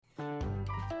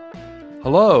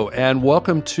Hello, and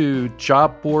welcome to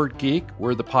Job Board Geek.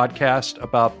 We're the podcast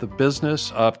about the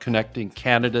business of connecting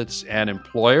candidates and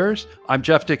employers. I'm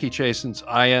Jeff Dickey Chasins.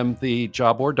 I am the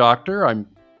job board doctor. I'm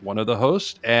one of the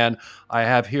hosts, and I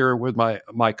have here with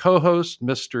my co-host,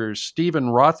 Mr. Stephen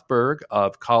Rothberg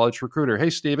of College Recruiter. Hey,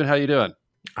 Stephen, how you doing?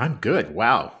 I'm good.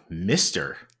 Wow,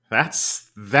 Mister. That's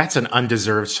an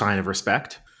undeserved sign of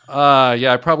respect.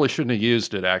 Yeah, I probably shouldn't have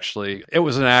used it, actually. It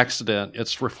was an accident.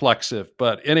 It's reflexive.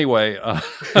 But anyway,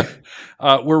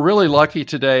 we're really lucky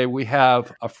today. We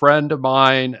have a friend of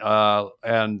mine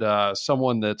and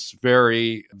someone that's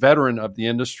very veteran of the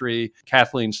industry,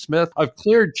 Kathleen Smith of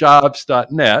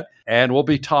ClearedJobs.net. And we'll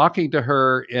be talking to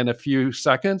her in a few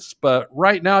seconds. But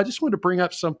right now, I just want to bring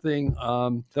up something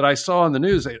that I saw in the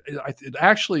news. It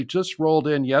actually just rolled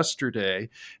in yesterday,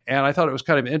 and I thought it was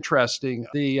kind of interesting.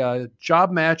 The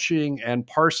job matching and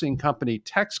parsing company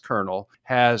TextKernel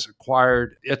has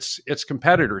acquired its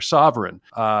competitor, Sovren.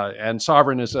 And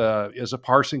Sovren is a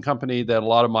parsing company that a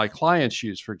lot of my clients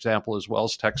use, for example, as well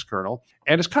as TextKernel.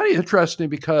 And it's kind of interesting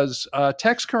because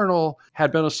TextKernel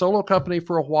had been a solo company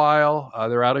for a while.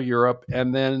 They're out of Europe,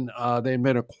 and then they've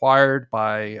been acquired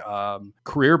by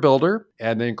CareerBuilder,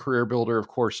 and then CareerBuilder, of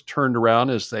course, turned around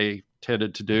as they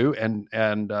tended to do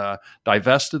and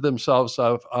divested themselves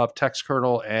of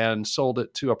TextKernel and sold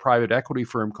it to a private equity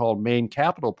firm called Main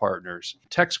Capital Partners.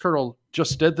 TextKernel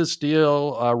just did this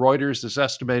deal. Reuters is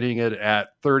estimating it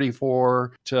at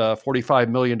 $34 to $45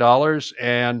 million.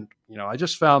 And I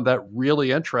just found that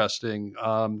really interesting.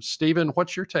 Stephen,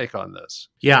 what's your take on this?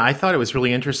 Yeah, I thought it was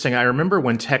really interesting. I remember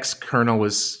when TextKernel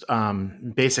was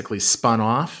basically spun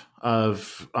off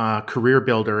of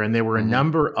CareerBuilder, and there were a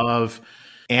number of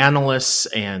analysts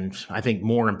and, I think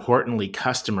more importantly,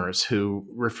 customers who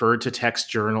referred to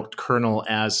TextKernel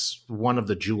as one of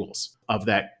the jewels of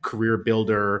that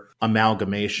CareerBuilder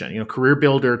amalgamation.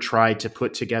 CareerBuilder tried to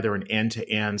put together an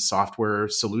end-to-end software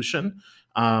solution.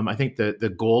 I think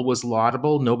the goal was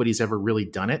laudable. Nobody's ever really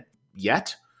done it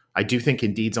yet. I do think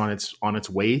Indeed's on its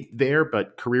way there,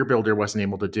 but CareerBuilder wasn't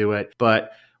able to do it.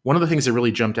 But one of the things that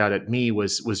really jumped out at me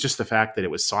was just the fact that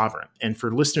it was Sovren. And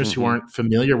for listeners who aren't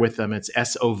familiar with them, it's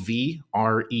Sovren.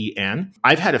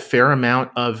 I've had a fair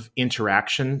amount of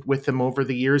interaction with them over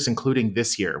the years, including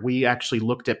this year. We actually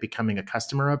looked at becoming a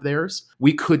customer of theirs.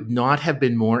 We could not have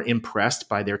been more impressed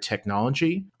by their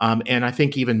technology. And I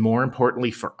think even more importantly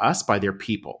for us, by their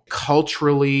people.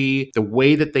 Culturally, the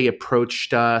way that they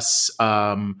approached us,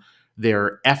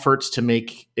 their efforts to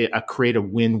create a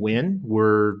win-win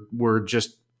were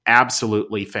just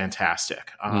absolutely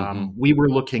fantastic. We were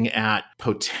looking at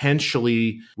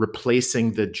potentially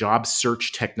replacing the job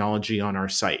search technology on our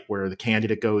site, where the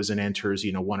candidate goes and enters,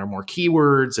 one or more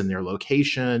keywords and their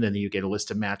location, and then you get a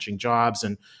list of matching jobs.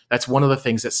 And that's one of the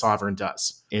things that Sovren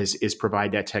does is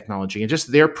provide that technology. And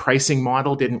just their pricing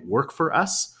model didn't work for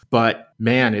us. But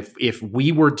man, if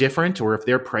we were different, or if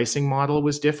their pricing model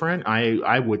was different,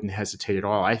 I wouldn't hesitate at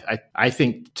all. I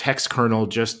think TextKernel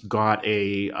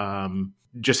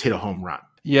just hit a home run.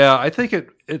 Yeah, I think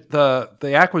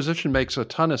the acquisition makes a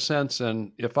ton of sense.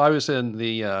 And if I was in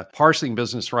the parsing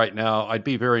business right now, I'd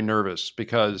be very nervous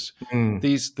because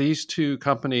these two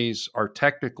companies are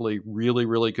technically really,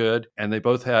 really good, and they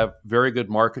both have very good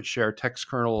market share.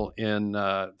 TextKernel in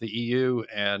the EU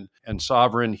and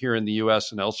Sovren here in the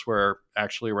US and elsewhere,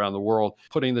 actually around the world.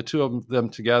 Putting the two of them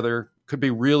together could be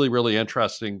really, really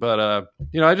interesting. But,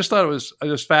 I just thought it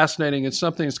was fascinating. It's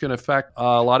something that's going to affect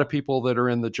a lot of people that are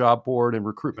in the job board and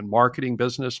recruitment marketing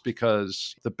business,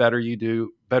 because the better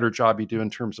job you do in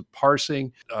terms of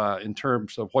parsing, in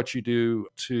terms of what you do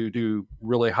to do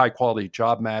really high quality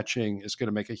job matching, is going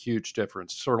to make a huge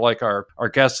difference. Sort of like our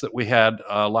guest that we had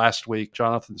last week,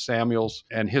 Jonathan Samuels,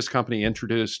 and his company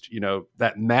introduced,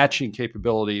 that matching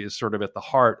capability is sort of at the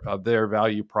heart of their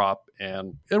value prop.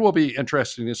 And it will be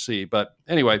interesting to see. But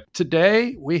anyway,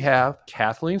 today we have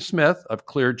Kathleen Smith of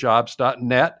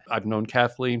ClearedJobs.net. I've known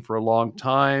Kathleen for a long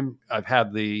time. I've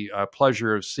had the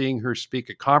pleasure of seeing her speak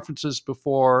at conferences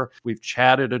before. We've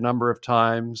chatted a number of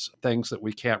times, things that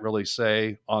we can't really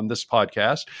say on this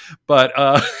podcast, but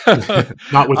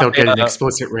not without getting an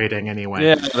explicit rating anyway.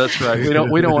 Yeah, that's right.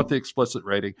 We don't want the explicit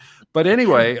rating. But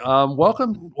anyway,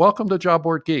 welcome to Job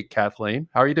Board Geek, Kathleen.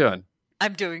 How are you doing?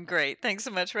 I'm doing great. Thanks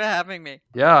so much for having me.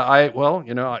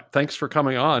 Yeah, thanks for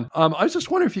coming on. I was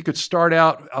just wondering if you could start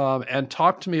out and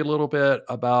talk to me a little bit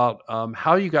about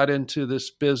how you got into this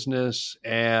business,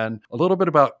 and a little bit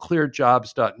about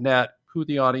ClearedJobs.net, who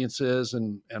the audience is,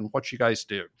 and what you guys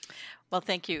do. Well,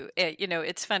 thank you.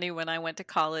 It's funny, when I went to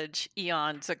college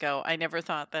eons ago, I never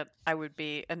thought that I would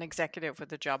be an executive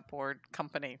with a job board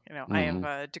company. I have Hmm.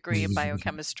 a degree in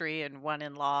biochemistry and one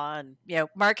in law, and,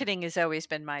 marketing has always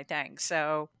been my thing.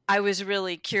 So I was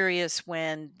really curious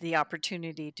when the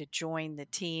opportunity to join the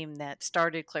team that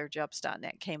started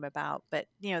clearjobs.net came about. But,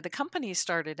 the company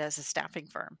started as a staffing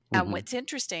firm. And Hmm. what's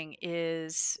interesting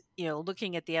is,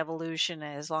 looking at the evolution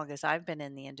as long as I've been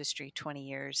in the industry, 20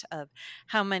 years, of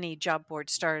how many job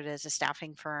boards started as a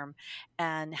staffing firm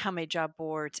and how many job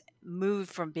boards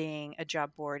moved from being a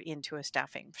job board into a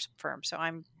staffing firm. So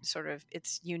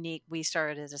it's unique. We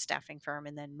started as a staffing firm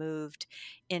and then moved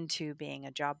into being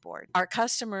a job board. Our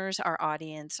customers, our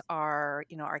audience are,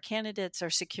 our candidates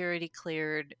are security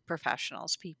cleared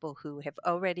professionals, people who have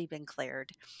already been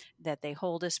cleared, that they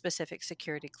hold a specific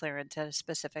security clearance at a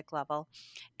specific level,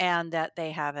 and that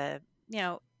they have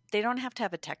they don't have to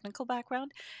have a technical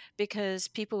background, because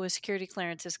people with security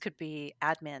clearances could be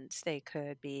admins, they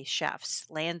could be chefs,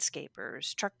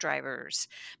 landscapers, truck drivers,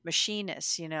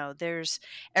 machinists. There's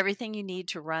everything you need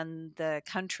to run the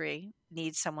country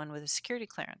needs someone with a security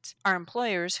clearance. Our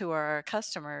employers, who are our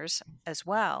customers as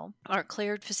well, are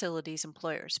cleared facilities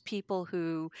employers, people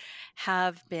who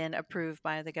have been approved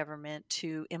by the government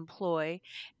to employ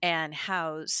and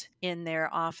house in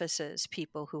their offices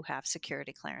people who have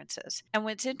security clearances. And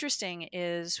what's interesting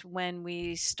is, when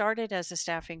we started as a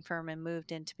staffing firm and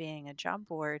moved into being a job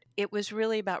board, it was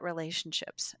really about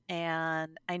relationships.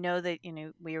 And I know that,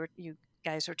 you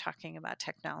guys were talking about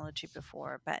technology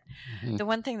before, but Hmm. the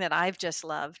one thing that I've just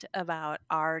loved about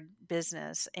our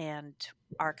business and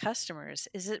our customers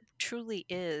is it truly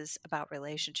is about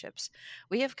relationships.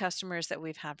 We have customers that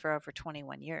we've had for over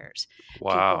 21 years, people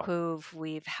Wow. who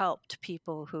we've helped,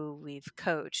 people who we've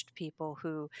coached, people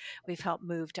who we've helped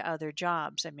move to other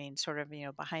jobs. I mean, sort of,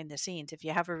 behind the scenes, if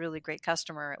you have a really great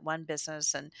customer at one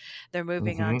business and they're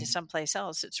moving on to someplace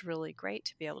else, it's really great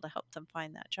to be able to help them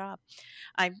find that job.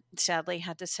 I sadly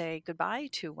had to say goodbye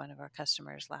to one of our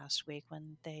customers last week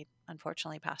when they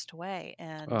unfortunately passed away.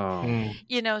 And,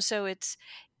 Oh. so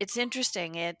it's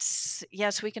interesting. It's,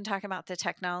 yes, we can talk about the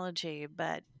technology,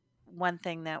 but one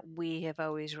thing that we have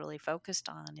always really focused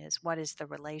on is, what is the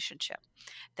relationship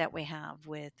that we have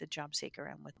with the job seeker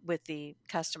and with the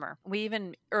customer. We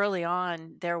even, early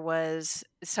on, there was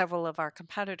several of our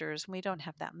competitors, we don't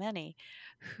have that many,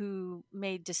 who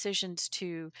made decisions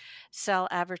to sell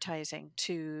advertising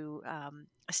to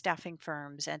staffing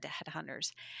firms and to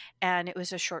headhunters. And it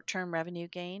was a short-term revenue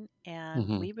gain. And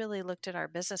Hmm. we really looked at our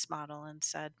business model and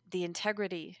said, the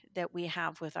integrity that we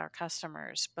have with our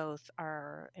customers, both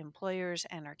our employers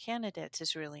and our candidates,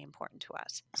 is really important to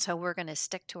us. So we're going to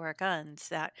stick to our guns,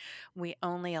 that we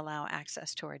only allow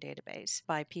access to our database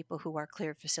by people who are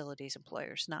cleared facilities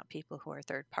employers, not people who are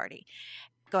third party.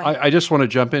 Go ahead. I just want to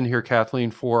jump in here, Kathleen,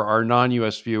 for our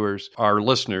non-U.S. viewers, our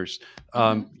listeners.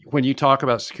 When you talk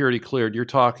about security cleared, you're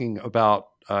talking about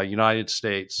United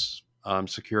States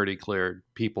security cleared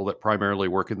people that primarily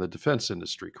work in the defense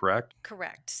industry, correct?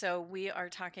 Correct. So we are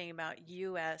talking about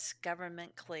U.S.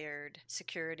 government cleared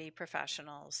security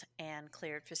professionals and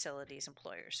cleared facilities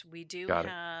employers. We do Got it.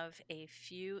 have a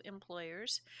few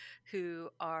employers who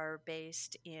are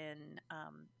based in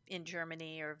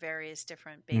Germany or various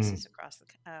different bases across the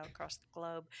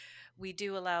globe. We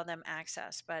do allow them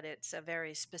access, but it's a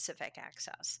very specific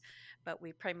access. But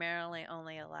we primarily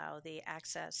only allow the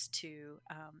access to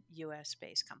U.S.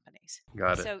 based companies.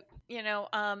 Got it. So,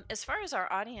 as far as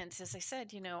our audience, as I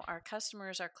said, our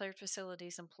customers are cleared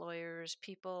facilities employers,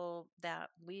 people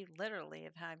that we literally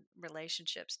have had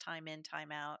relationships time in,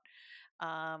 time out.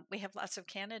 We have lots of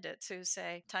candidates who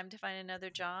say, time to find another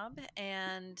job,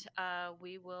 and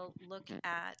we will look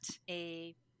at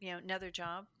another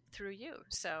job through you.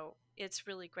 So it's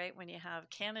really great when you have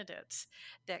candidates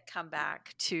that come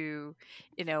back to,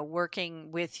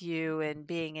 working with you and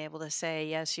being able to say,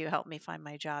 yes, you helped me find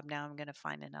my job. Now I'm going to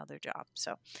find another job.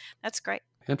 So that's great.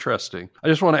 Interesting. I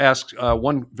just want to ask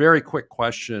one very quick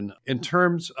question. In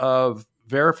terms of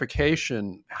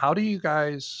verification, how do you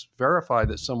guys verify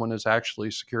that someone is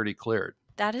actually security cleared?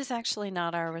 That is actually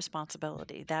not our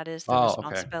responsibility. That is the Oh, okay.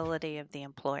 responsibility of the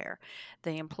employer.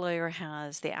 The employer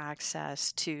has the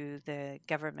access to the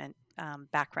government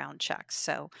background checks.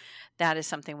 So that is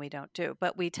something we don't do.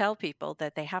 But we tell people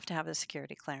that they have to have a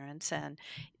security clearance, and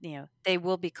they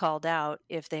will be called out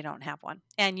if they don't have one.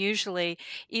 And usually,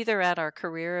 either at our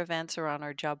career events or on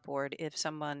our job board, if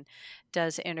someone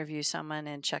does interview someone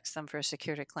and checks them for a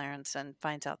security clearance and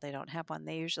finds out they don't have one,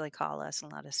 they usually call us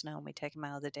and let us know, and we take them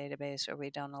out of the database, or we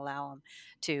don't allow them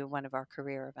to one of our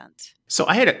career events. So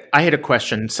I had a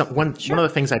question. One Sure. of the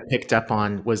things I picked up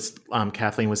on was,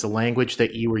 Kathleen, was the language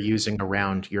that you were using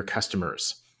around your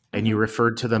customers, and you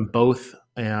referred to them both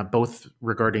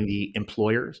regarding the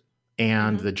employers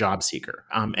and the job seeker.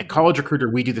 At College Recruiter,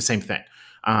 we do the same thing.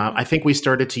 I think we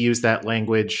started to use that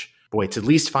language. Boy, it's at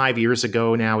least 5 years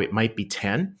ago now. It might be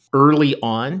 10. Early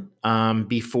on,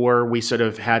 before we sort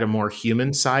of had a more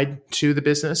human side to the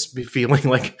business, feeling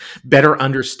like better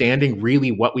understanding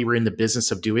really what we were in the business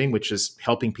of doing, which is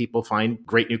helping people find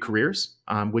great new careers,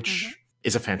 which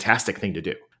is a fantastic thing to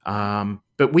do.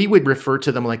 But we would refer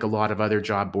to them like a lot of other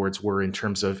job boards were in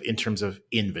terms of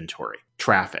inventory,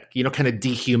 traffic, kind of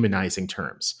dehumanizing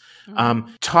terms.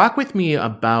 Talk with me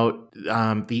about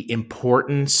the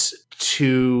importance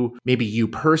to maybe you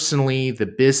personally, the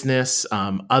business,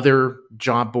 other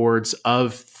job boards,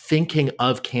 of thinking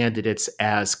of candidates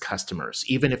as customers,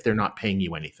 even if they're not paying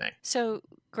you anything. So,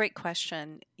 great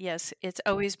question. Yes, it's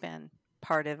always been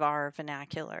part of our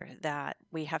vernacular that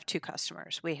we have two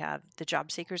customers. We have the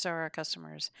job seekers are our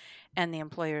customers, and the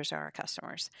employers are our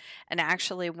customers. And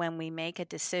actually, when we make a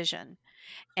decision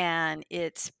and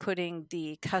it's putting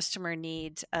the customer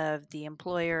needs of the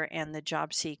employer and the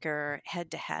job seeker head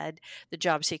to head, the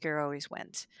job seeker always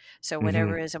wins. So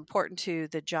whatever is important to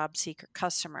the job seeker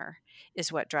customer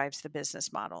is what drives the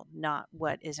business model, not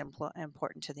what is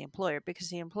important to the employer, because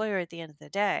the employer at the end of the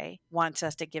day wants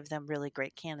us to give them really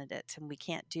great candidates, and we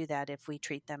can't do that if we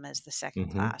treat them as the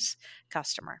second class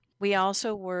customer. We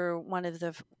also were one of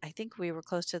the, I think we were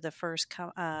close to the first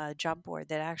job board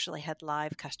that actually had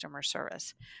live customer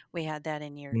service. We had that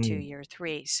in year 2, year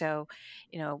 3. So,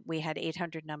 we had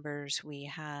 800 numbers. We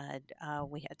had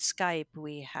Skype.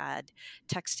 We had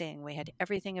texting. We had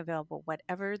everything available.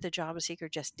 Whatever the job seeker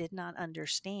just did not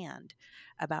understand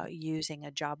about using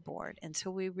a job board. And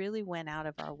so we really went out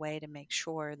of our way to make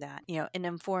sure that, an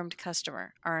informed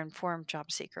customer, our informed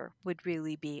job seeker, would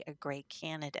really be a great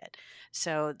candidate.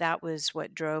 So that was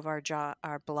what drove our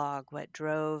blog, what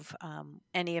drove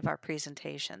any of our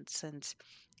presentations. Since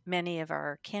many of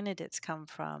our candidates come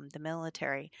from the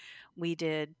military, we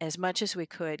did as much as we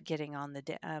could getting on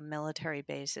the military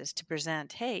bases to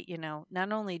present, hey,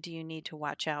 not only do you need to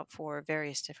watch out for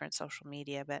various different social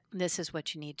media, but this is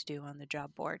what you need to do on the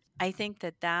job board. I think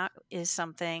that is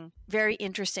something very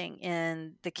interesting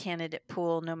in the candidate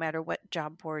pool, no matter what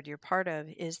job board you're part of,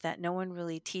 is that no one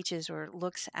really teaches or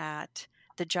looks at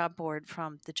the job board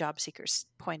from the job seeker's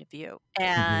point of view.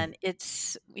 And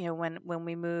it's, when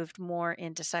we moved more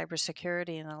into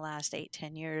cybersecurity in the last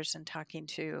 8-10 years and talking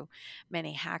to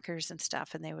many hackers and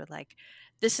stuff, and they were like,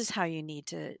 this is how you need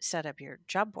to set up your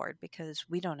job board because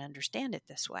we don't understand it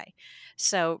this way.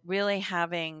 So really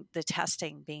having the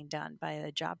testing being done by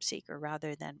the job seeker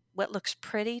rather than what looks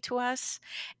pretty to us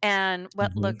and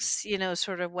what looks,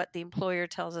 sort of what the employer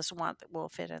tells us that will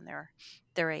fit in their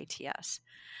ATS.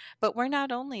 But we're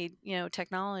not only,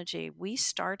 technology. We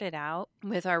started out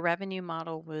with our revenue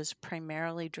model was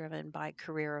primarily driven by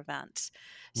career events.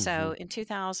 So in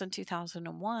 2000,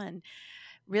 2001,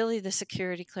 really the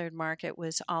security cleared market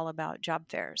was all about job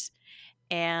fairs.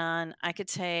 And I could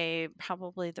say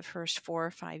probably the first 4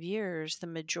 or 5 years, the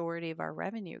majority of our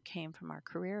revenue came from our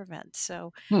career events.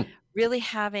 So really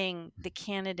having the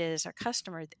candidate as our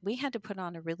customer, we had to put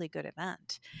on a really good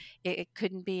event. It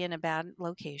couldn't be in a bad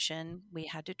location. We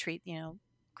had to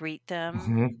greet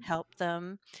them, help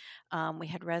them. We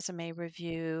had resume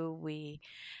review. We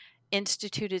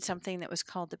instituted something that was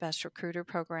called the Best Recruiter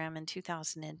Program in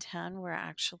 2010, where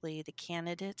actually the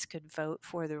candidates could vote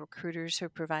for the recruiters who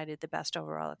provided the best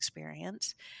overall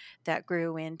experience. That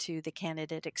grew into the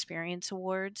Candidate Experience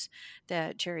Awards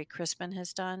that Jerry Crispin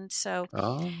has done. So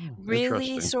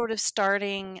really sort of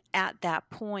starting at that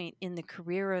point in the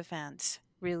career events,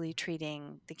 really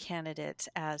treating the candidates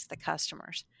as the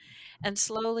customers. And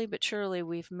slowly but surely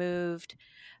we've moved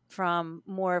from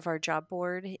more of our job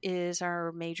board is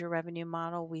our major revenue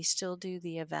model. We still do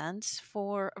the events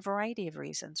for a variety of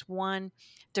reasons. One,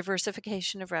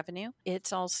 diversification of revenue.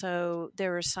 It's also,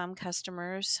 there are some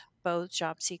customers, both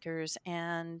job seekers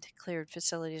and cleared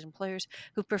facilities employers,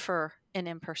 who prefer an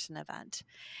in-person event.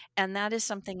 And that is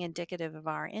something indicative of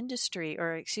our industry,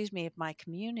 or of my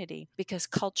community, because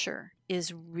culture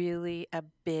is really a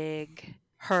big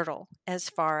hurdle as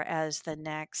far as the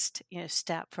next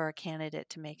step for a candidate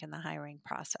to make in the hiring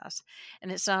process.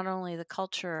 And it's not only the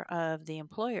culture of the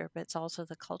employer, but it's also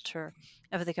the culture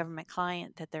of the government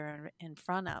client that they're in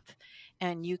front of.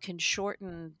 And you can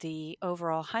shorten the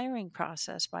overall hiring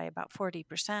process by about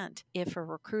 40% if a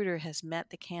recruiter has met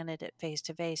the candidate face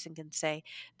to face and can say,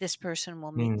 this person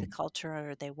will meet the culture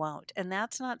or they won't. And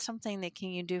that's not something that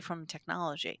you do from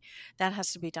technology. That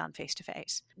has to be done face to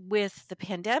face. With the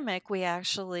pandemic, we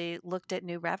actually looked at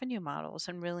new revenue models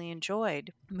and really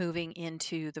enjoyed moving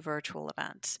into the virtual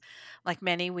events. Like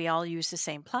many, we all use the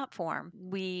same platform.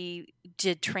 We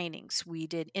did trainings. We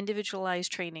did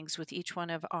individualized trainings with each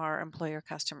one of our employer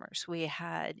customers. We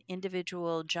had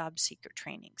individual job seeker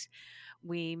trainings.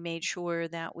 We made sure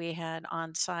that we had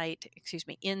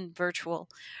in virtual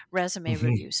resume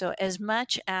review. So as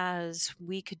much as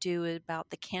we could do about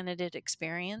the candidate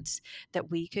experience that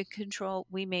we could control,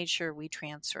 we made sure we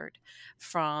transferred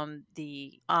from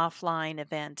the offline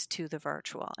events to the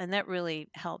virtual. And that really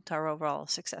helped our overall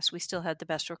success. We still had the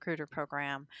best recruiter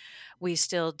program. We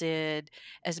still did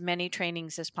as many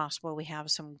trainings as possible. We have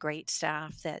some great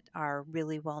staff that are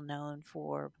really well known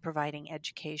for providing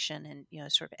education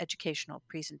and, sort of educational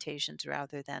presentations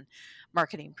rather than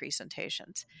marketing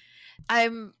presentations.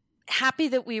 I'm happy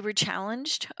that we were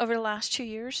challenged over the last 2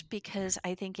 years because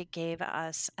I think it gave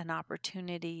us an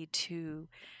opportunity to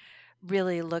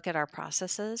really look at our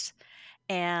processes.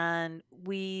 And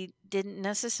we didn't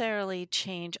necessarily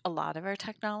change a lot of our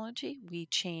technology. We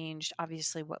changed,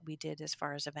 obviously, what we did as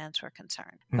far as events were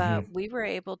concerned. But we were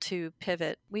able to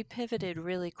pivot. We pivoted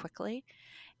really quickly,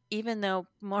 even though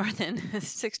more than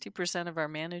 60% of our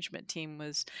management team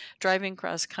was driving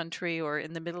cross country or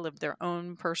in the middle of their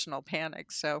own personal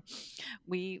panic. So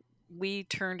we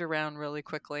turned around really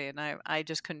quickly, and I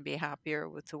just couldn't be happier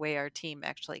with the way our team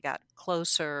actually got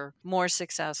closer, more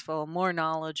successful, more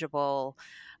knowledgeable,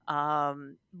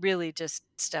 really just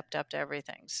stepped up to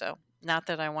everything. So not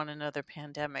that I want another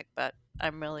pandemic, but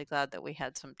I'm really glad that we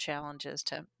had some challenges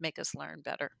to make us learn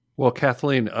better. Well,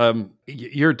 Kathleen,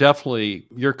 you're definitely,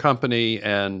 your company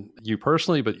and you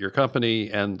personally, but your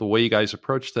company and the way you guys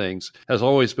approach things has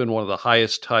always been one of the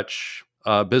highest touch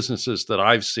businesses that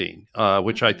I've seen,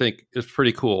 which I think is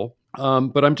pretty cool.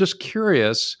 But I'm just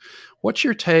curious, what's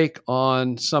your take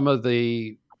on some of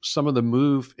the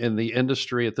move in the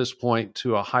industry at this point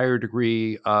to a higher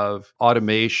degree of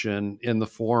automation in the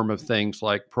form of things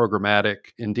like programmatic?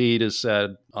 Indeed has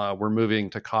said we're moving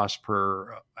to cost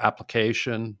per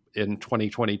application in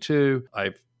 2022.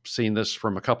 I've seen this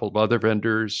from a couple of other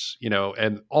vendors,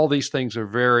 and all these things are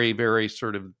very, very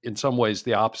sort of, in some ways,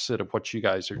 the opposite of what you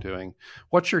guys are doing.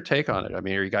 What's your take on it? I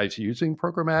mean, are you guys using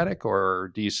programmatic,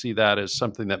 or do you see that as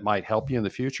something that might help you in the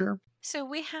future? So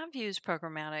we have used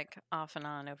programmatic off and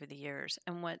on over the years.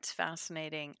 And what's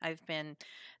fascinating,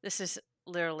 this is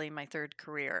literally my third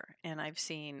career, and I've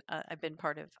been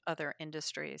part of other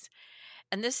industries.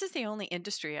 And this is the only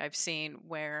industry I've seen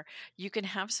where you can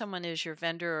have someone as your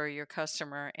vendor or your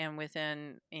customer, and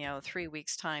within 3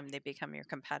 weeks' time, they become your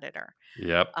competitor.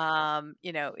 Yep.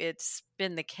 It's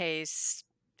been the case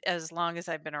as long as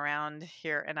I've been around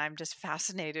here, and I'm just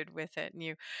fascinated with it.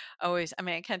 And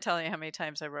I can't tell you how many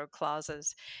times I wrote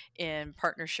clauses in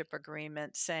partnership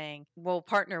agreements saying, we'll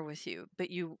partner with you,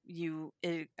 but you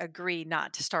agree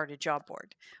not to start a job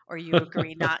board, or you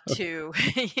agree not to,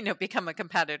 become a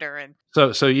competitor. And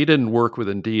so you didn't work with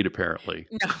Indeed, apparently.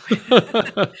 No,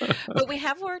 but we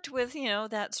have worked with,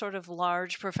 that sort of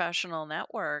large professional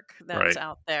network that's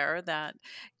out there that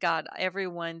got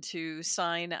everyone to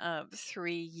sign up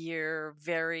 3-year,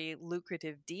 very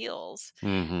lucrative deals,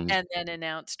 and then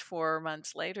announced 4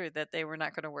 months later that they were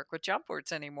not going to work with job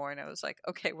boards anymore. And I was like,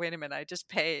 okay, wait a minute, I just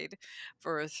paid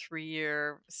for a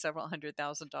 3-year, several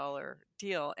 $100,000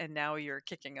 deal, and now you're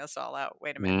kicking us all out.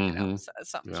 Wait a minute,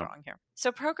 something's wrong here.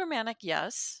 So programmatic,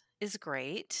 yes, is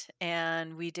great.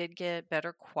 And we did get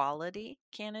better quality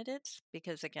candidates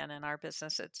because, again, in our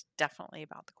business, it's definitely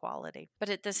about the quality. But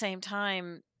at the same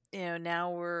time,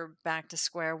 now we're back to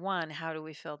square one. How do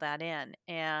we fill that in?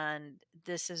 And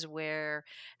this is where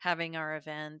having our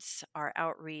events, our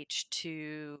outreach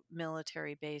to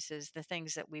military bases, the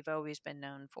things that we've always been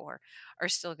known for, are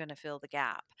still going to fill the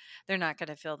gap. They're not going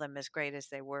to fill them as great as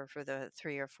they were for the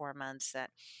 3 or 4 months that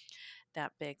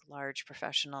big, large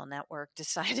professional network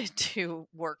decided to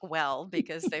work well,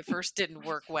 because they first didn't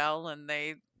work well and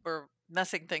they were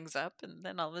messing things up, and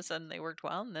then all of a sudden they worked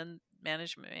well, and then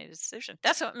management made a decision.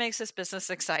 That's what makes this business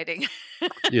exciting.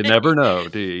 You never know,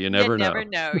 do you? You never know.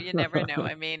 You never know.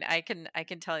 I mean, I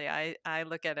can tell you, I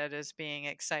look at it as being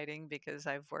exciting because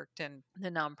I've worked in the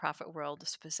nonprofit world,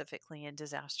 specifically in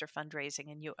disaster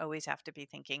fundraising, and you always have to be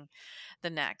thinking the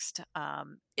next.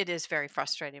 It is very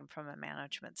frustrating from a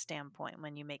management standpoint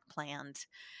when you make plans,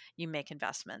 you make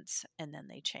investments, and then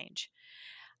they change.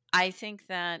 I think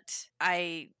that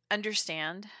I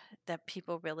understand that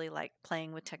people really like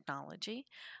playing with technology.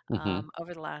 Hmm.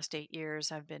 Over the last 8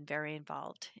 years, I've been very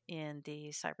involved in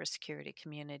the cybersecurity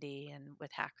community and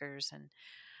with hackers. And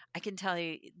I can tell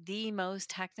you, the most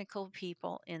technical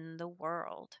people in the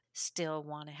world still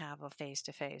want to have a face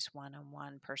to face, one on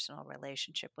one personal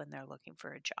relationship when they're looking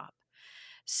for a job.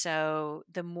 So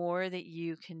the more that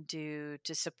you can do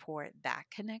to support that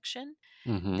connection,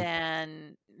 Hmm.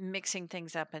 than mixing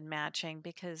things up and matching,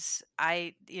 because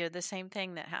the same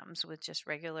thing that happens with just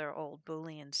regular old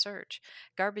Boolean search,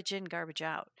 garbage in, garbage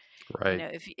out.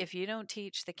 Right. If you don't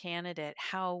teach the candidate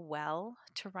how well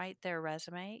to write their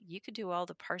resume, you could do all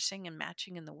the parsing and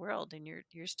matching in the world, and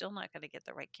you're still not going to get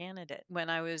the right candidate.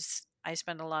 I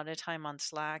spent a lot of time on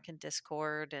Slack and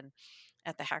Discord and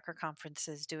at the hacker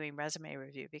conferences doing resume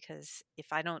review, because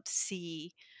if I don't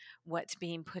see what's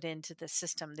being put into the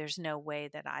system, there's no way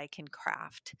that I can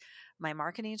craft my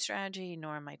marketing strategy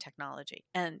nor my technology.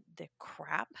 And the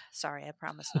crap, sorry, I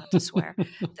promise not to swear,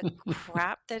 the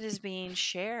crap that is being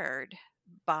shared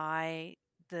by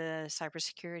the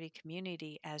cybersecurity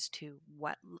community as to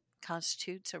what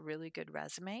constitutes a really good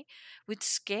resume would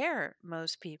scare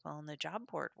most people in the job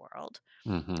board world.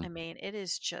 Hmm. I mean, it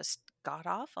is just god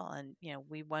awful. And,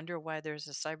 we wonder why there's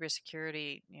a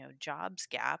cybersecurity, jobs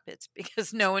gap. It's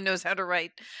because no one knows how to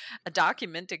write a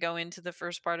document to go into the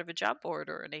first part of a job board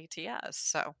or an ATS.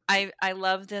 So I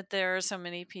love that there are so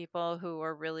many people who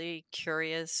are really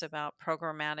curious about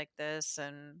programmatic this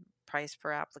and price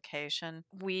per application.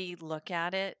 We look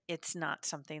at it, it's not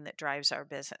something that drives our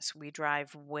business. We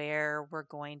drive where we're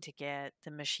going to get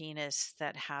the machinists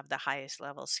that have the highest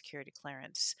level security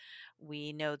clearance.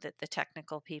 We know that the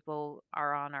technical people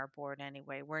are on our board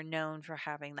anyway. We're known for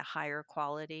having the higher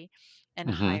quality and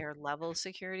Hmm. higher level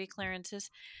security clearances.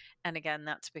 And again,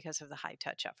 that's because of the high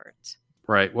touch efforts.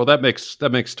 Right. Well, that makes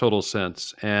total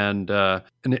sense. And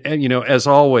as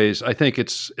always, I think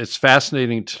it's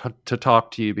fascinating to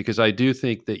talk to you, because I do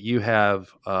think that you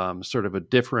have sort of a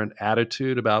different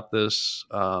attitude about this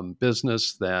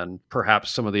business than perhaps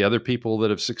some of the other people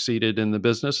that have succeeded in the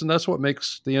business. And that's what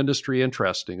makes the industry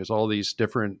interesting, is all these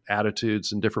different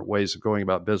attitudes and different ways of going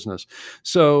about business.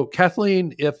 So,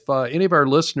 Kathleen, if any of our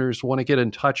listeners want to get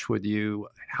in touch with you,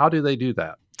 how do they do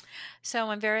that? So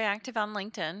I'm very active on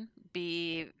LinkedIn.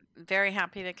 Be very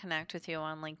happy to connect with you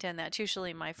on LinkedIn. That's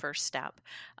usually my first step.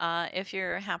 If you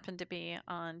happen to be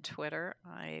on Twitter,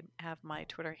 I have my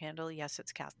Twitter handle. Yes,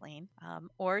 it's Kathleen.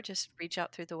 Or just reach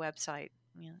out through the website.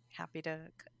 Happy to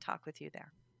talk with you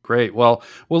there. Great. Well,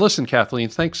 listen, Kathleen,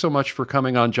 thanks so much for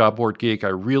coming on Job Board Geek. I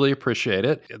really appreciate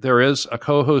it. There is a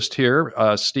co-host here,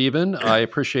 Stephen. I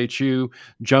appreciate you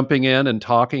jumping in and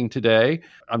talking today.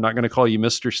 I'm not going to call you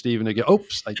Mr. Stephen again.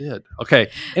 Oops, I did. Okay.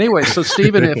 Anyway, so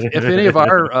Stephen, if any of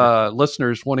our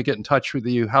listeners want to get in touch with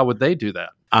you, how would they do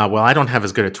that? Well, I don't have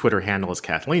as good a Twitter handle as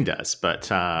Kathleen does, but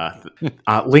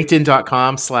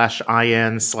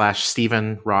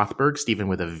linkedin.com/IN/Stephen Rothberg, Stephen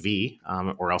with a V,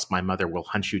 or else my mother will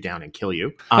hunt you down and kill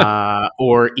you.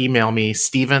 Or email me,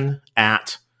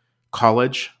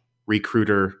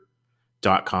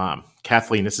 Stephen@collegerecruiter.com.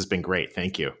 Kathleen, this has been great.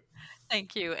 Thank you.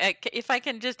 Thank you. If I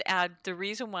can just add, the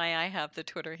reason why I have the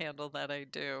Twitter handle that I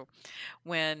do,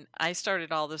 when I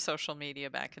started all the social media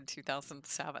back in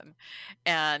 2007,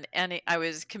 and I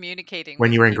was communicating when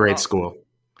with you were in people. grade school.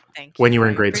 Thank you. When you were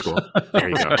in grade school. There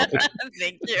you go.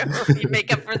 Thank you. You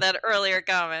make up for that earlier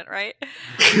comment, right?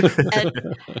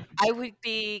 And I would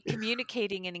be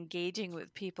communicating and engaging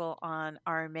with people on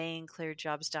our main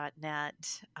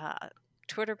clearjobs.net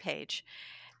Twitter page,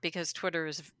 because Twitter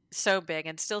is so big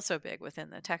and still so big within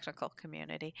the technical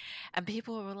community. And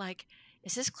people were like,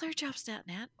 is this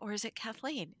clearjobs.net or is it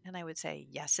Kathleen? And I would say,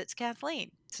 yes, it's Kathleen.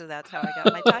 So that's how I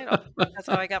got my title. That's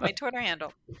how I got my Twitter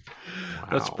handle. Wow.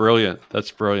 That's brilliant.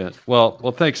 That's brilliant. Well,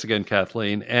 thanks again,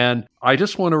 Kathleen. And I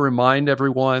just want to remind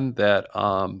everyone that,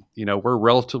 we're a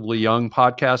relatively young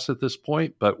podcast at this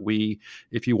point, but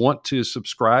if you want to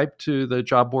subscribe to the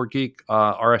Job Board Geek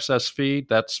RSS feed,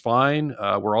 that's fine.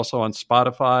 We're also on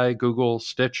Spotify, Google,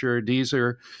 Stitcher,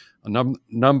 Deezer, a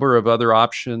number of other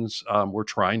options. We're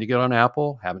trying to get on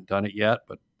Apple. Haven't done it yet,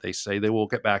 but They say they will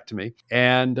get back to me.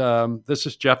 And this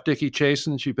is Jeff Dickey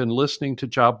Chasins. You've been listening to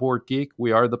Job Board Geek.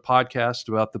 We are the podcast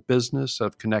about the business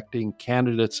of connecting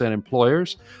candidates and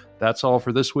employers. That's all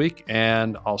for this week,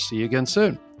 and I'll see you again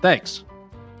soon. Thanks.